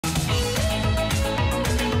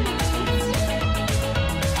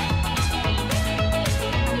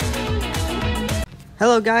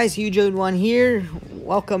Hello guys, Huge1 here.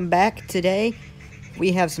 Welcome back. Today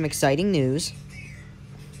we have some exciting news.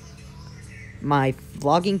 My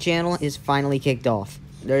vlogging channel is finally kicked off.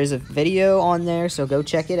 There is a video on there, so go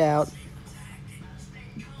check it out.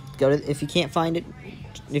 If you can't find it,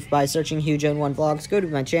 if by searching Huge1 Vlogs, go to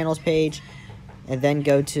my channel's page and then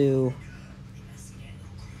go to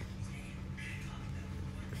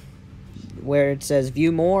where it says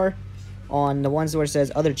view more. On the ones where it says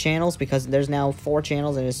other channels, because there's now 4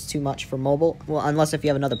 channels and it's too much for mobile. Well, unless if you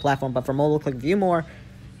have another platform, but for mobile, click view more,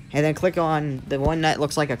 and then click on the one that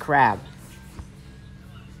looks like a crab.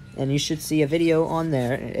 And you should see a video on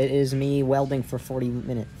there. It is me welding for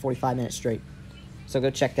 45 minutes straight. So go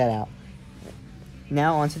check that out.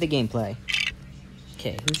 Now on to the gameplay.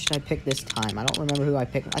 Okay, who should I pick this time? I don't remember who I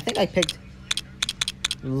picked. I think I picked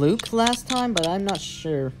Luke last time, but I'm not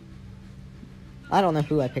sure. I don't know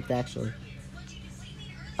who I picked actually.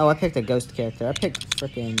 Oh, I picked a ghost character. I picked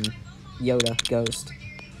frickin' Yoda Ghost.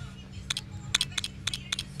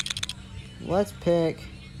 Let's pick...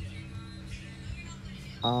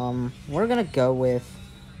 we're gonna go with...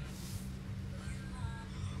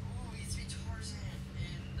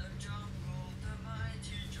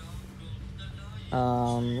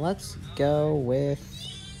 let's go with...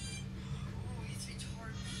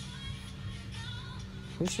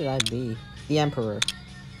 Who should I be? The Emperor.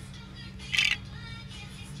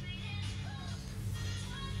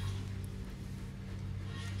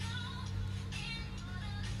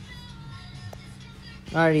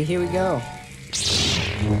 Alrighty, here we go.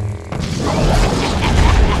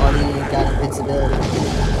 Already got invincibility.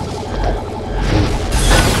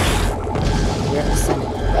 We're at the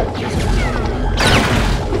Senate.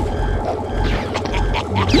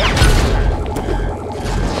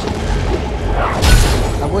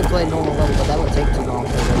 I would play normal level, but that would take too long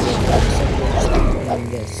for doing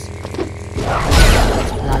this.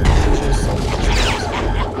 That's not just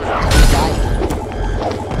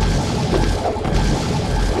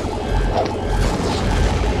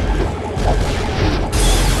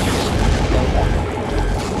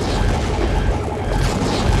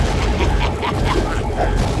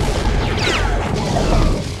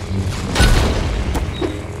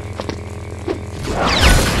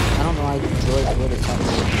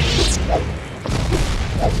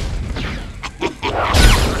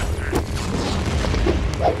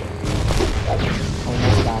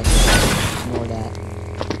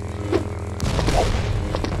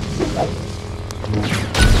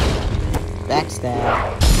backstab.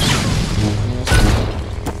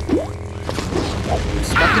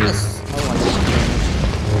 Expecting this. Oh,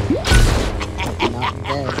 I not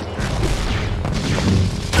dead.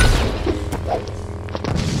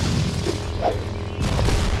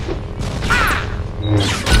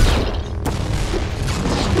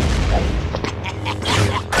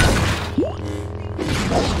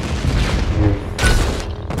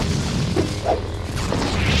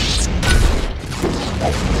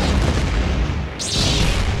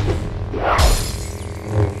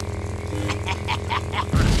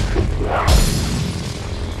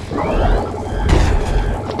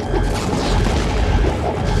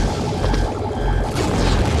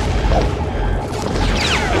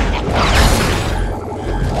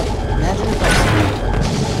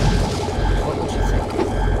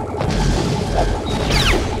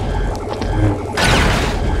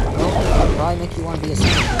 Make you want to be a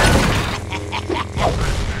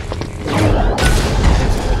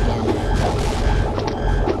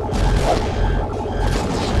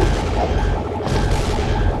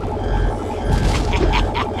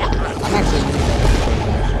I'm actually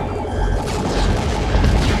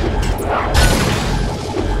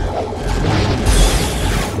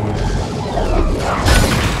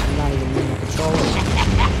I'm not even using the controller.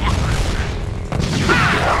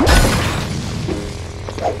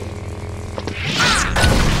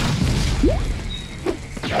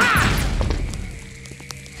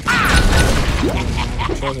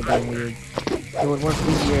 Controls are being weird. It would work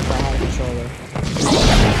easier if I had a controller.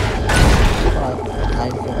 But I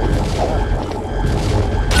feel like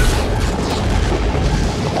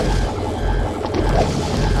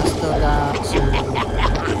I still got to...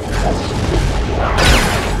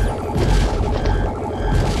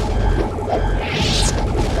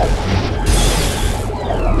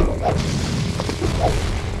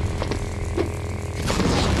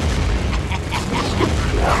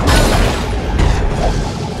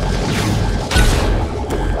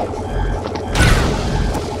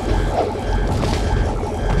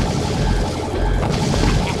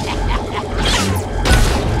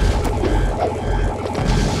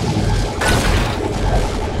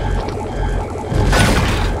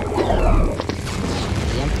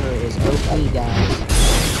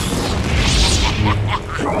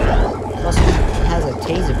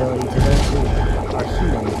 to those who are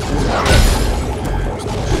human.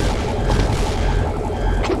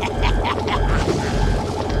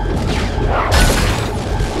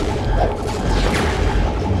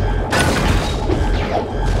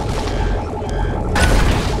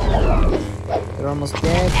 They're almost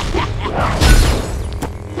dead.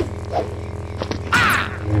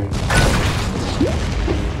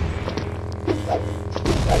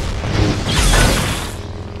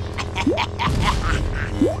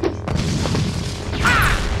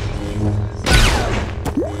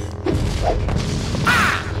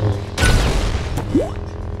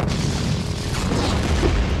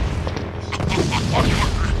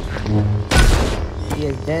 He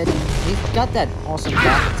is dead. He's got that awesome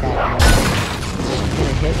back attack. He's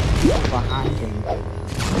gonna hit people behind him.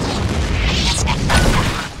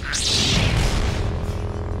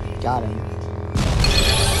 Got him.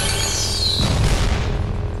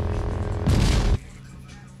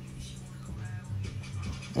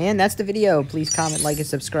 And that's the video. Please comment, like, and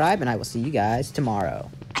subscribe, and I will see you guys tomorrow.